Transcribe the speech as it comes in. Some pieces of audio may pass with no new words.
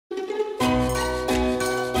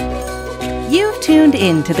tuned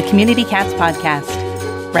in to the Community Cats podcast.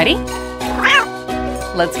 Ready?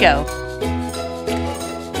 Let's go.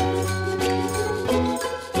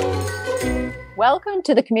 Welcome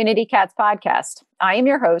to the Community Cats podcast. I am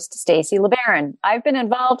your host, Stacy LeBaron. I've been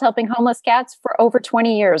involved helping homeless cats for over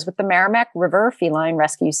 20 years with the Merrimack River Feline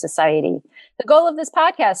Rescue Society. The goal of this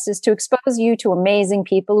podcast is to expose you to amazing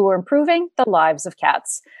people who are improving the lives of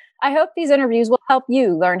cats. I hope these interviews will help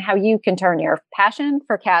you learn how you can turn your passion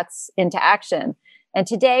for cats into action. And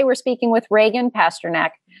today we're speaking with Reagan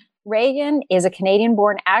Pasternak. Reagan is a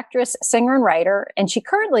Canadian-born actress, singer, and writer, and she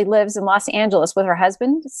currently lives in Los Angeles with her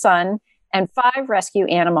husband, son, and 5 rescue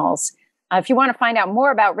animals. If you want to find out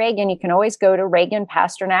more about Reagan, you can always go to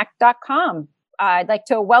reaganpasternak.com. I'd like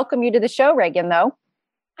to welcome you to the show, Reagan, though.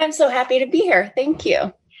 I'm so happy to be here. Thank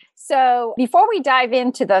you. So before we dive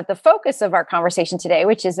into the focus of our conversation today,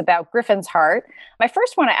 which is about Griffin's heart, I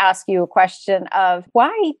first want to ask you a question of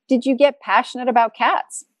why did you get passionate about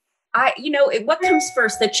cats? What comes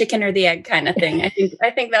first, the chicken or the egg kind of thing?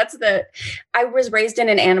 I think I was raised in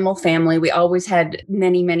an animal family. We always had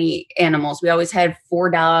many, many animals. We always had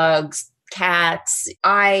 4 dogs, cats.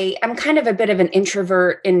 I am kind of a bit of an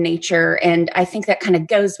introvert in nature, and I think that kind of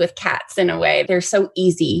goes with cats in a way. They're so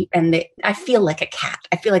easy, and I feel like a cat.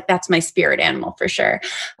 I feel like that's my spirit animal for sure.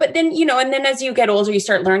 But then, and then as you get older, you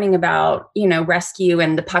start learning about, rescue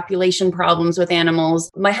and the population problems with animals.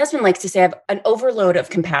 My husband likes to say I have an overload of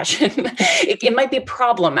compassion. It might be a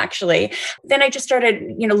problem, actually. Then I just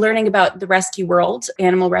started, learning about the rescue world,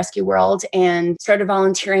 animal rescue world, and started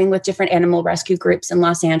volunteering with different animal rescue groups in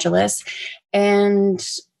Los Angeles. And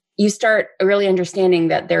you start really understanding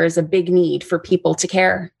that there is a big need for people to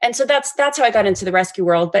care. And so that's how I got into the rescue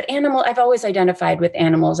world. But I've always identified with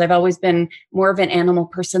animals. I've always been more of an animal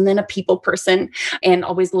person than a people person, and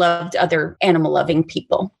always loved other animal loving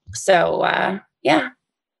people. So, yeah.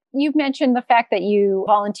 You've mentioned the fact that you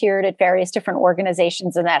volunteered at various different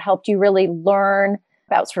organizations, and that helped you really learn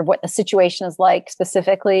about sort of what the situation is like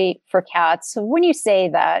specifically for cats. So when you say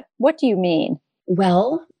that, what do you mean?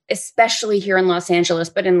 Well, especially here in Los Angeles,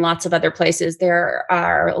 but in lots of other places, there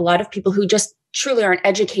are a lot of people who just truly aren't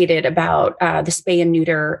educated about the spay and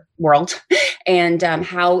neuter world and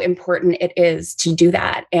how important it is to do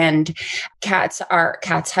that. And cats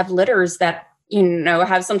have litters that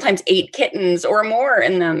have sometimes 8 kittens or more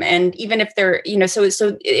in them. And even if they're,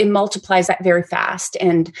 so it multiplies that very fast.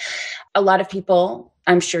 And a lot of people,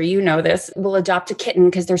 I'm sure you know this, will adopt a kitten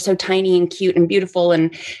because they're so tiny and cute and beautiful.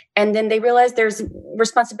 And then they realize there's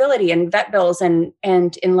responsibility and vet bills. And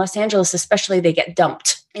in Los Angeles, especially, they get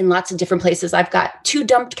dumped in lots of different places. I've got 2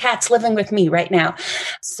 dumped cats living with me right now.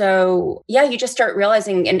 So yeah, you just start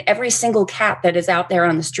realizing, and every single cat that is out there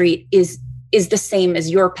on the street is the same as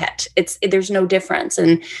your pet. There's no difference.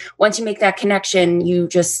 And once you make that connection, you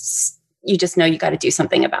just know you got to do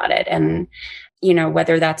something about it. And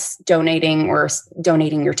whether that's donating or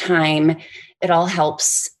donating your time, it all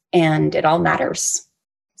helps and it all matters.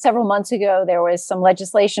 Several months ago, there was some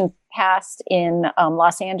legislation passed in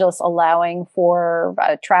Los Angeles allowing for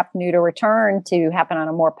trap neuter return to happen on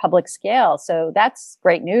a more public scale. So that's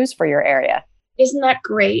great news for your area. Isn't that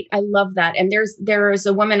great? I love that. And there is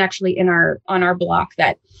a woman actually on our block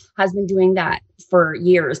that has been doing that for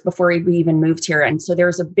years before we even moved here. And so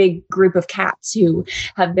there's a big group of cats who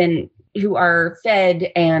are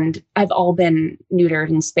fed and have all been neutered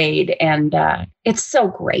and spayed. And it's so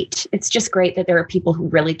great. It's just great that there are people who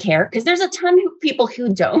really care, because there's a ton of people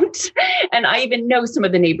who don't. And I even know some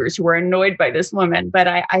of the neighbors who are annoyed by this woman, but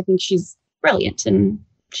I think she's brilliant and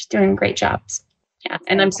she's doing great jobs. Yeah.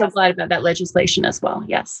 And I'm so glad about that legislation as well.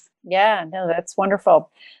 Yes. Yeah, no, that's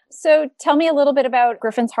wonderful. So tell me a little bit about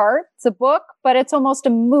Griffin's Heart. It's a book, but it's almost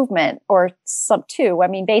a movement or some too. I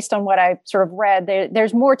mean, based on what I sort of read,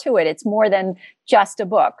 there's more to it. It's more than just a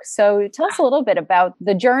book. So tell us a little bit about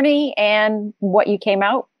the journey and what you came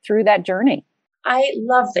out through that journey. I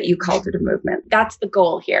love that you called it a movement. That's the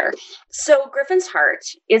goal here. So Griffin's Heart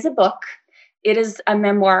is a book. It is a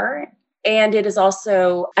memoir, and it is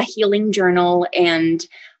also a healing journal and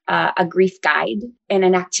a grief guide and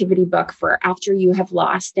an activity book for after you have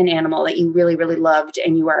lost an animal that you really, really loved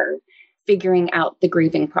and you are figuring out the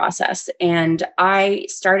grieving process. And I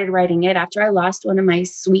started writing it after I lost one of my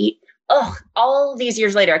all these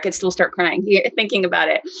years later, I could still start crying thinking about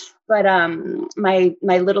it. But my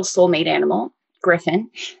little soulmate animal, Griffin,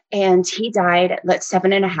 and he died at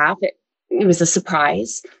 7.5. It was a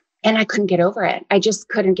surprise. And I couldn't get over it. I just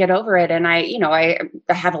couldn't get over it. And I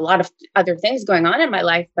had a lot of other things going on in my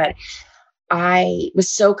life, but I was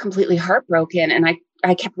so completely heartbroken, and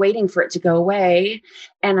I kept waiting for it to go away.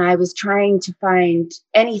 And I was trying to find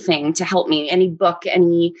anything to help me, any book,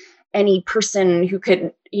 any any person who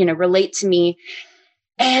could, relate to me.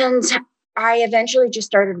 And I eventually just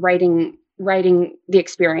started writing the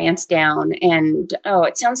experience down. And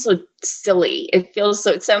it sounds so silly. It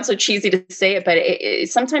sounds so cheesy to say it, but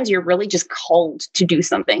sometimes you're really just called to do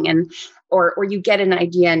something, and or you get an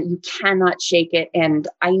idea and you cannot shake it. And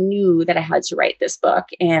I knew that I had to write this book.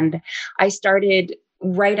 And I started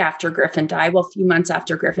right after Griffin died, a few months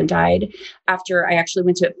after Griffin died, after I actually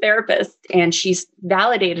went to a therapist, and she's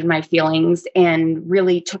validated my feelings and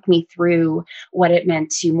really took me through what it meant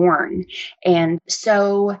to mourn. And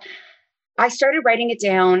so I started writing it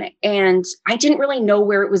down, and I didn't really know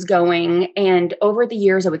where it was going. And over the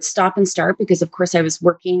years, I would stop and start because, of course, I was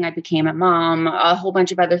working. I became a mom. A whole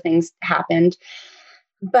bunch of other things happened.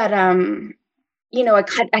 But,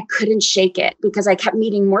 I couldn't shake it because I kept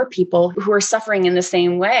meeting more people who were suffering in the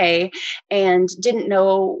same way and didn't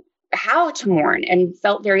know how to mourn, and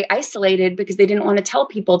felt very isolated because they didn't want to tell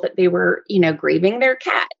people that they were, grieving their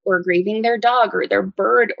cat or grieving their dog or their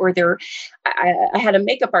bird or I had a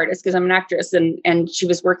makeup artist because I'm an actress, and she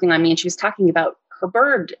was working on me, and she was talking about her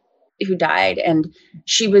bird who died, and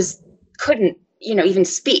she couldn't, even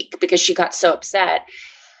speak because she got so upset.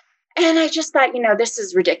 And I just thought, this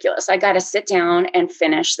is ridiculous. I got to sit down and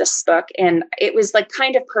finish this book. And it was like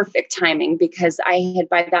kind of perfect timing because I had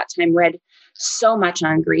by that time read so much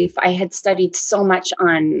on grief. I had studied so much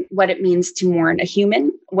on what it means to mourn a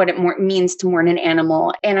human, what it means to mourn an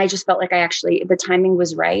animal. And I just felt like the timing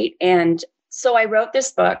was right. And so I wrote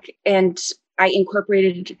this book, and I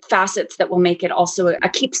incorporated facets that will make it also a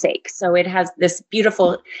keepsake. So it has this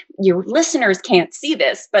beautiful, your listeners can't see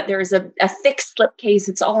this, but there's a thick slipcase.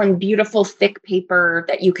 It's all in beautiful, thick paper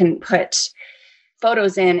that you can put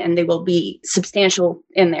photos in, and they will be substantial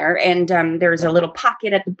in there. And there's a little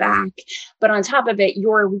pocket at the back, but on top of it,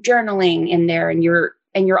 you're journaling in there, and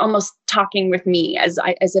you're almost talking with me as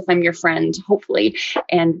if I'm your friend, hopefully,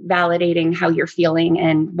 and validating how you're feeling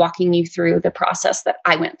and walking you through the process that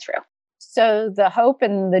I went through. So the hope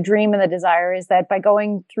and the dream and the desire is that by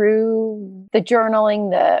going through the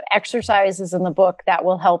journaling, the exercises in the book, that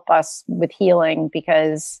will help us with healing,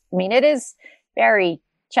 because it is very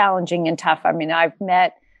challenging and tough. I've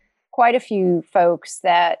met quite a few folks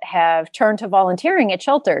that have turned to volunteering at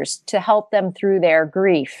shelters to help them through their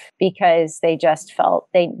grief because they just felt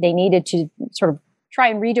they needed to sort of try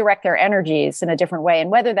and redirect their energies in a different way. And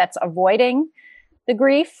whether that's avoiding the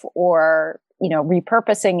grief or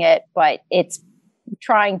repurposing it, but it's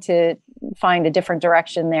trying to find a different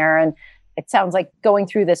direction there. And it sounds like going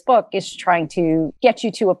through this book is trying to get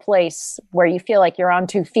you to a place where you feel like you're on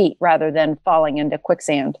 2 feet rather than falling into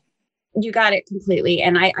quicksand. You got it completely.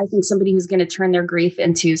 And I think somebody who's going to turn their grief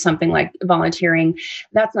into something like volunteering,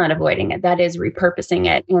 that's not avoiding it. That is repurposing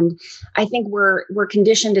it. And I think we're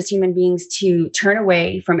conditioned as human beings to turn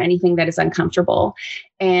away from anything that is uncomfortable.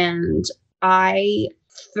 And I,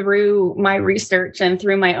 through my research and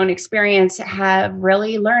through my own experience, have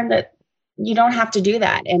really learned that you don't have to do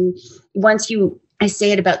that. And I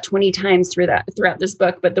say it about 20 times throughout this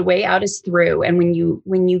book, but the way out is through. And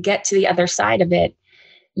when you get to the other side of it,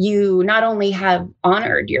 you not only have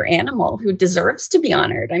honored your animal who deserves to be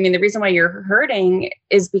honored. The reason why you're hurting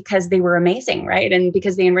is because they were amazing, right? And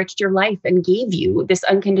because they enriched your life and gave you this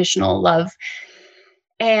unconditional love.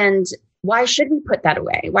 And why should we put that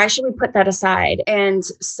away? Why should we put that aside? And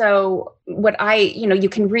so you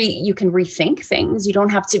can rethink things. You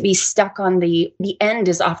don't have to be stuck on the end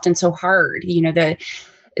is often so hard. The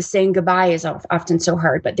saying goodbye is often so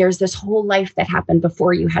hard, but there's this whole life that happened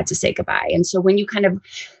before you had to say goodbye. And so when you kind of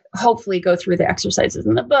hopefully go through the exercises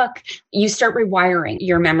in the book, you start rewiring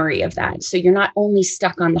your memory of that. So you're not only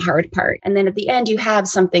stuck on the hard part. And then at the end, you have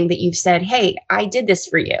something that you've said, hey, I did this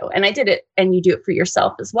for you. And I did it. And you do it for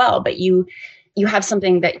yourself as well. But you have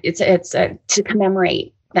something that it's to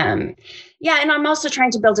commemorate them. Yeah. And I'm also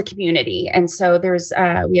trying to build a community. And so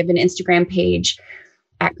we have an Instagram page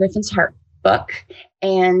at Griffin's Heart Book,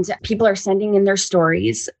 and people are sending in their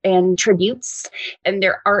stories and tributes and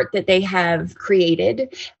their art that they have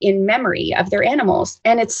created in memory of their animals.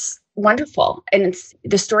 And it's wonderful. And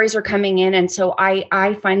the stories are coming in. And so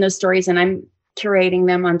I find those stories and I'm curating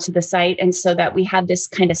them onto the site. And so that we have this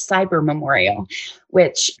kind of cyber memorial,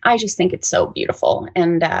 which I just think it's so beautiful.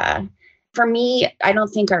 And for me, I don't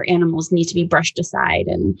think our animals need to be brushed aside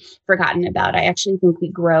and forgotten about. I actually think we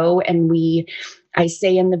grow and I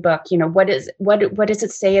say in the book, what does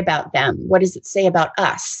it say about them? What does it say about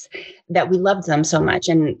us that we loved them so much?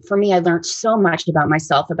 And for me, I learned so much about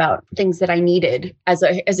myself, about things that I needed as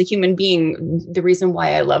a human being, the reason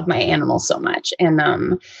why I love my animals so much.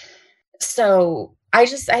 And so I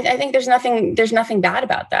think there's nothing bad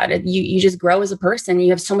about that. You just grow as a person. You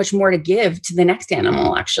have so much more to give to the next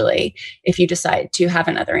animal, actually, if you decide to have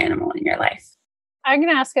another animal in your life. I'm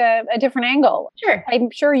going to ask a different angle. Sure.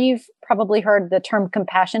 I'm sure you've probably heard the term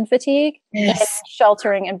compassion fatigue in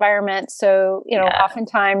sheltering environments. So,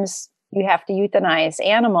 oftentimes you have to euthanize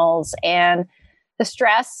animals, and the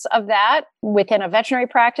stress of that within a veterinary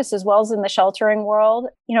practice as well as in the sheltering world.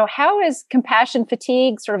 How is compassion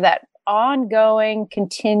fatigue, sort of that ongoing,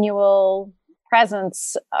 continual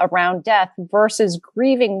presence around death versus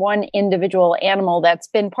grieving one individual animal that's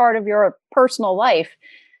been part of your personal life?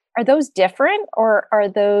 Are those different or are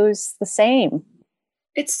those the same?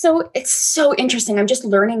 It's so interesting. I'm just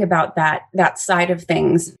learning about that side of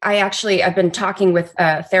things. I've been talking with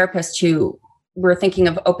a therapist who we're thinking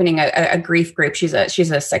of opening a grief group. She's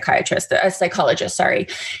a psychologist, sorry.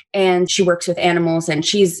 And she works with animals, and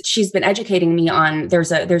she's been educating me on,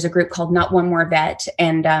 there's a group called Not One More Vet.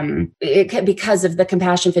 And because of the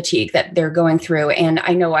compassion fatigue that they're going through. And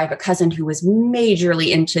I know I have a cousin who was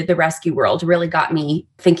majorly into the rescue world, really got me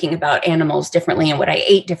thinking about animals differently and what I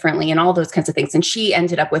ate differently and all those kinds of things. And she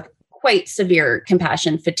ended up with quite severe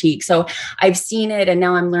compassion fatigue. So I've seen it, and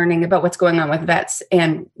now I'm learning about what's going on with vets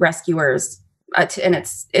and rescuers. And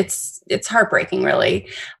it's heartbreaking, really.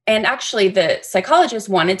 And actually, the psychologist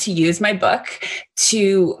wanted to use my book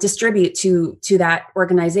to distribute to that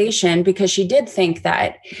organization, because she did think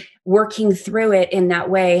that working through it in that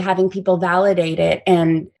way, having people validate it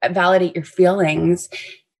and validate your feelings,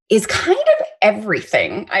 is kind of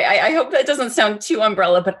everything. I hope that doesn't sound too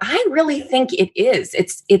umbrella, but I really think it is.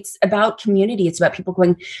 It's about community. It's about people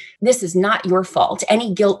going, this is not your fault.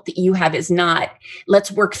 Any guilt that you have is not.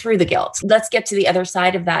 Let's work through the guilt. Let's get to the other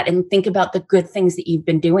side of that and think about the good things that you've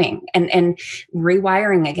been doing, and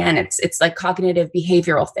rewiring again. It's like cognitive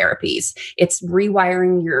behavioral therapies. It's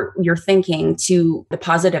rewiring your thinking to the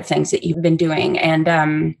positive things that you've been doing.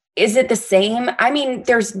 And is it the same? I mean,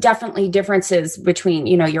 there's definitely differences between,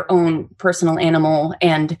 your own personal animal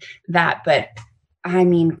and that, but I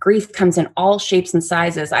mean, grief comes in all shapes and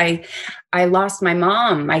sizes. I lost my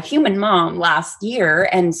mom, my human mom, last year.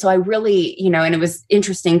 And so I really, and it was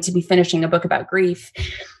interesting to be finishing a book about grief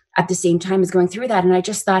at the same time as going through that. And I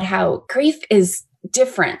just thought how grief is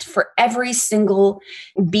different for every single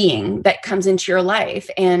being that comes into your life.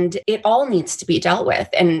 And it all needs to be dealt with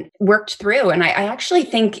and worked through. And I actually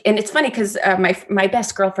think, and it's funny because my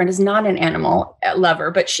best girlfriend is not an animal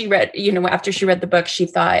lover, but she read, after she read the book,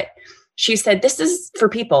 she said, this is for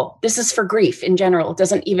people. This is for grief in general. It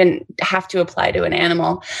doesn't even have to apply to an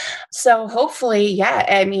animal. So hopefully,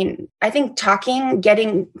 I think talking,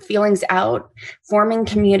 getting feelings out, forming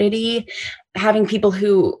community, having people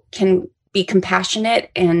who can be compassionate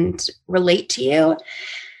and relate to you.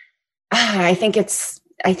 I think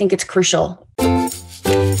it's crucial.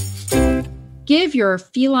 Give your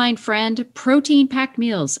feline friend protein-packed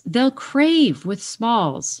meals they'll crave with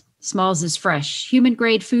Smalls. Smalls is fresh,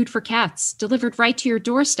 human-grade food for cats, delivered right to your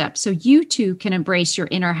doorstep so you too can embrace your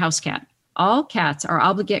inner house cat. All cats are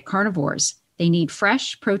obligate carnivores. They need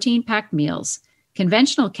fresh, protein-packed meals.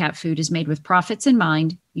 Conventional cat food is made with profits in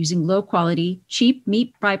mind, using low-quality, cheap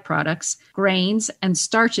meat byproducts, grains, and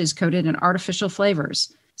starches coated in artificial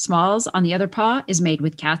flavors. Smalls, on the other paw, is made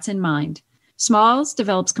with cats in mind. Smalls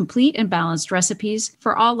develops complete and balanced recipes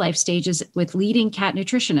for all life stages with leading cat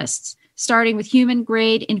nutritionists. Starting with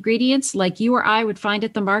human-grade ingredients like you or I would find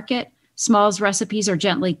at the market, Smalls recipes are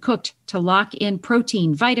gently cooked to lock in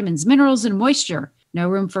protein, vitamins, minerals, and moisture. No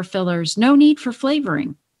room for fillers, no need for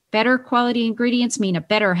flavoring. Better quality ingredients mean a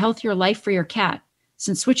better, healthier life for your cat.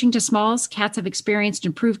 Since switching to Smalls, cats have experienced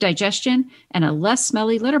improved digestion and a less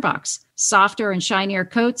smelly litter box, softer and shinier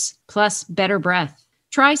coats, plus better breath.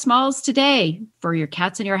 Try Smalls today for your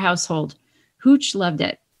cats in your household. Hooch loved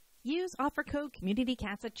it. Use offer code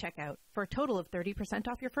CommunityCats at checkout for a total of 30%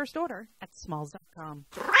 off your first order at smalls.com.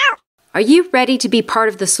 Are you ready to be part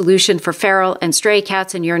of the solution for feral and stray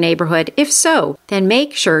cats in your neighborhood? If so, then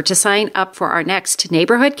make sure to sign up for our next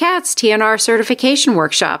Neighborhood Cats TNR certification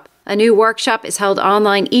workshop. A new workshop is held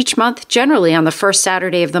online each month, generally on the first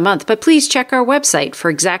Saturday of the month, but please check our website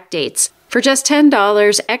for exact dates. For just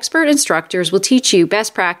 $10, expert instructors will teach you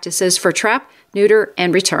best practices for trap, neuter,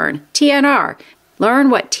 and return. TNR.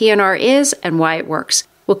 Learn what TNR is and why it works.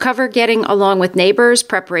 We'll cover getting along with neighbors,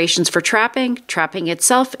 preparations for trapping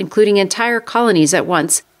itself, including entire colonies at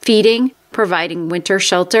once, feeding, providing winter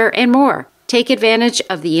shelter, and more. Take advantage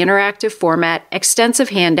of the interactive format, extensive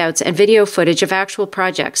handouts, and video footage of actual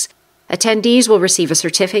projects. Attendees will receive a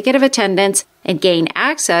certificate of attendance and gain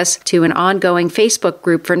access to an ongoing Facebook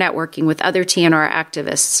group for networking with other TNR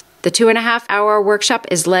activists. The 2.5-hour workshop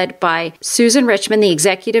is led by Susan Richmond, the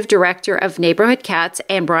Executive Director of Neighborhood Cats,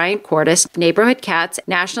 and Brian Cordes, Neighborhood Cats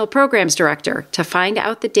National Programs Director. To find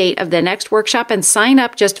out the date of the next workshop and sign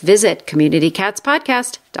up, just visit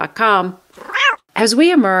communitycatspodcast.com. As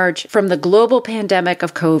we emerge from the global pandemic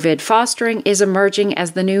of COVID, fostering is emerging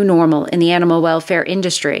as the new normal in the animal welfare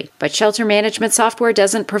industry. But shelter management software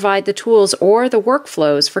doesn't provide the tools or the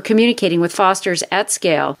workflows for communicating with fosters at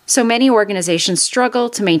scale, so many organizations struggle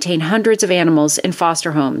to maintain hundreds of animals in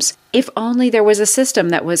foster homes. If only there was a system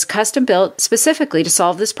that was custom-built specifically to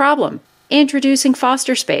solve this problem. Introducing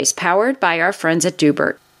Foster Space, powered by our friends at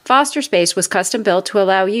Dubert. Foster Space was custom-built to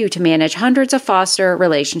allow you to manage hundreds of foster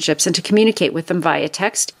relationships and to communicate with them via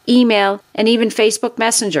text, email, and even Facebook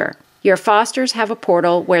Messenger. Your fosters have a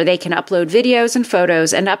portal where they can upload videos and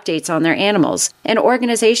photos and updates on their animals, and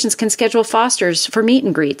organizations can schedule fosters for meet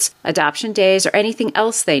and greets, adoption days, or anything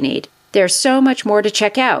else they need. There's so much more to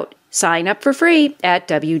check out. Sign up for free at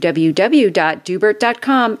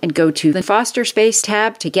www.dubert.com and go to the Foster Space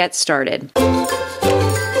tab to get started.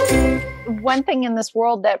 One thing in this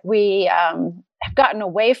world that we have gotten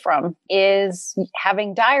away from is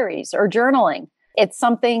having diaries or journaling. It's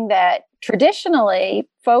something that traditionally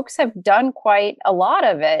folks have done quite a lot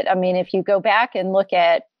of it. I mean, if you go back and look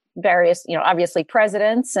at various, obviously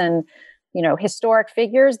presidents and, historic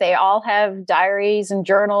figures, they all have diaries and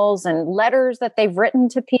journals and letters that they've written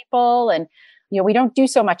to people. And, we don't do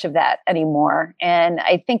so much of that anymore. And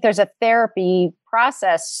I think there's a therapy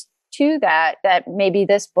process to that maybe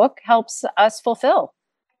this book helps us fulfill.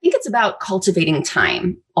 I think it's about cultivating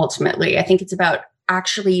time, ultimately. I think it's about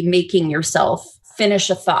actually making yourself finish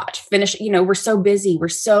a thought, we're so busy. We're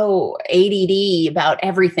so ADD about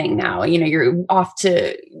everything now. You're off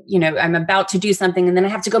to, I'm about to do something and then I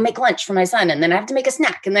have to go make lunch for my son and then I have to make a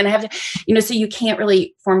snack and then I have to, so you can't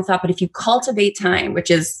really form thought. But if you cultivate time, which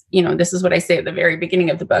is, this is what I say at the very beginning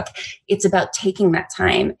of the book, it's about taking that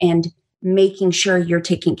time and making sure you're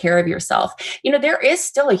taking care of yourself. There is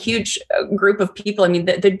still a huge group of people. I mean,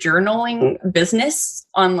 the journaling business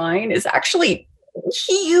online is actually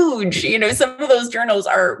huge. Some of those journals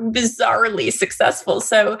are bizarrely successful.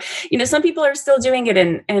 So, some people are still doing it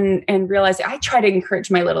and realizing. I try to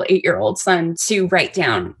encourage my little 8-year-old son to write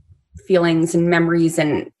down feelings and memories.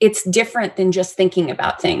 And it's different than just thinking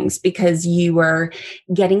about things because you are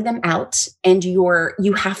getting them out and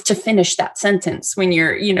you have to finish that sentence when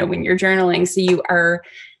you're journaling. So you are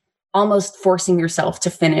almost forcing yourself to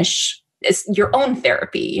finish it's your own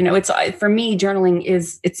therapy. It's for me, journaling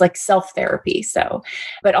it's like self-therapy. So,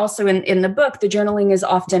 but also in the book, the journaling is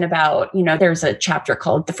often about, there's a chapter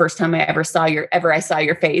called The First Time I saw your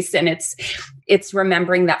face. And it's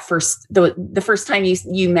remembering that the first time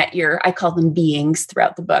you met I call them beings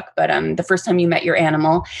throughout the book, but the first time you met your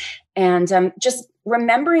animal and just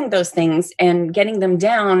remembering those things and getting them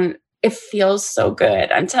down. It feels so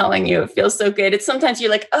good. I'm telling you, it feels so good. It's sometimes you're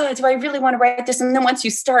like, oh, do I really want to write this? And then once you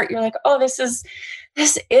start, you're like, oh, this is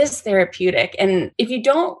therapeutic. And if you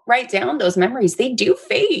don't write down those memories, they do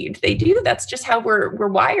fade. They do. That's just how we're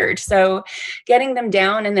wired. So getting them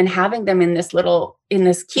down and then having them in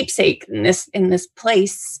this keepsake, in this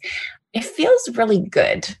place, it feels really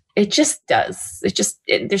good. It just does.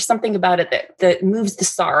 There's something about it that moves the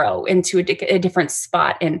sorrow into a different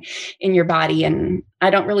spot in your body. And I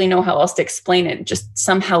don't really know how else to explain it. It just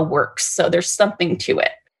somehow works. So there's something to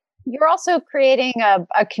it. You're also creating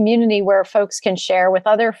a community where folks can share with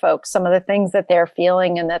other folks some of the things that they're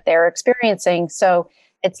feeling and that they're experiencing. So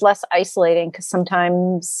it's less isolating because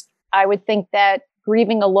sometimes I would think that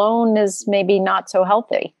grieving alone is maybe not so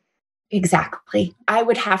healthy. Exactly. I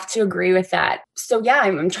would have to agree with that. So yeah,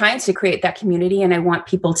 I'm trying to create that community and I want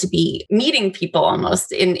people to be meeting people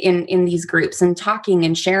almost in these groups and talking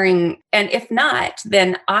and sharing. And if not,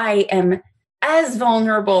 then I am as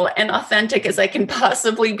vulnerable and authentic as I can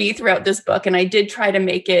possibly be throughout this book. And I did try to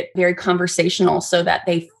make it very conversational so that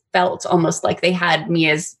they felt almost like they had me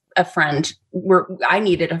as a friend. I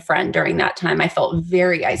needed a friend during that time. I felt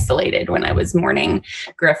very isolated when I was mourning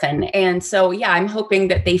Griffin. And so, yeah, I'm hoping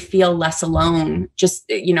that they feel less alone.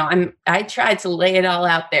 Just, I tried to lay it all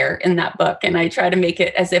out there in that book. And I try to make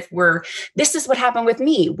it as if this is what happened with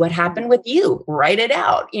me. What happened with you? Write it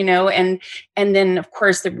out, and then of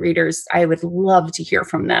course the readers, I would love to hear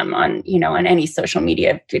from them on any social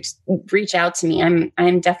media. Just reach out to me.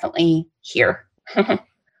 I'm definitely here.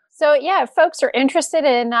 So yeah, if folks are interested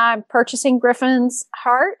in purchasing Griffin's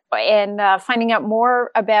Heart and finding out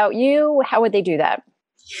more about you, how would they do that?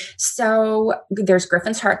 So there's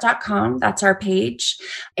griffinsheart.com. That's our page.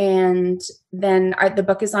 And then the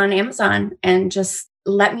book is on Amazon, and just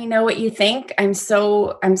let me know what you think. I'm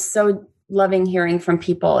so loving hearing from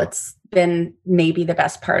people. It's been maybe the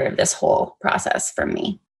best part of this whole process for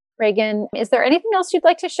me. Reagan, is there anything else you'd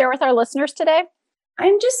like to share with our listeners today?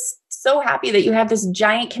 I'm just so happy that you have this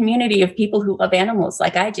giant community of people who love animals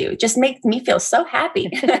like I do. It just makes me feel so happy.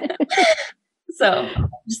 So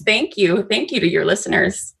just thank you. Thank you to your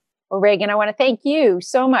listeners. Well, Reagan, I want to thank you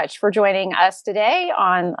so much for joining us today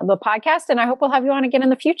on the podcast, and I hope we'll have you on again in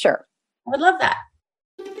the future. I would love that.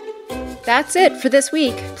 That's it for this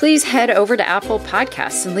week. Please head over to Apple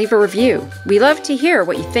Podcasts and leave a review. We love to hear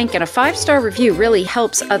what you think, and a 5-star review really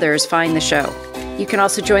helps others find the show. You can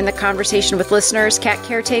also join the conversation with listeners, cat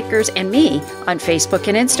caretakers, and me on Facebook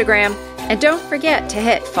and Instagram. And don't forget to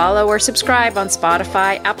hit follow or subscribe on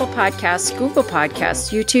Spotify, Apple Podcasts, Google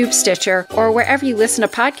Podcasts, YouTube, Stitcher, or wherever you listen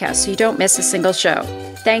to podcasts so you don't miss a single show.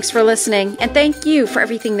 Thanks for listening, and thank you for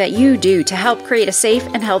everything that you do to help create a safe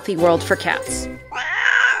and healthy world for cats.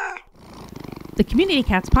 The Community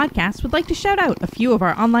Cats podcast would like to shout out a few of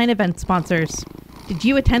our online event sponsors. Did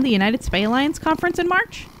you attend the United Spay Alliance conference in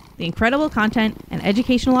March? The incredible content and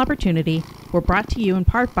educational opportunity were brought to you in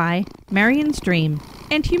part by Marion's Dream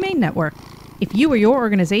and Humane Network. If you or your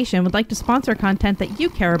organization would like to sponsor content that you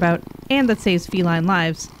care about and that saves feline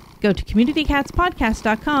lives, go to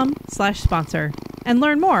communitycatspodcast.com/sponsor and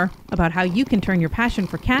learn more about how you can turn your passion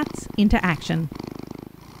for cats into action.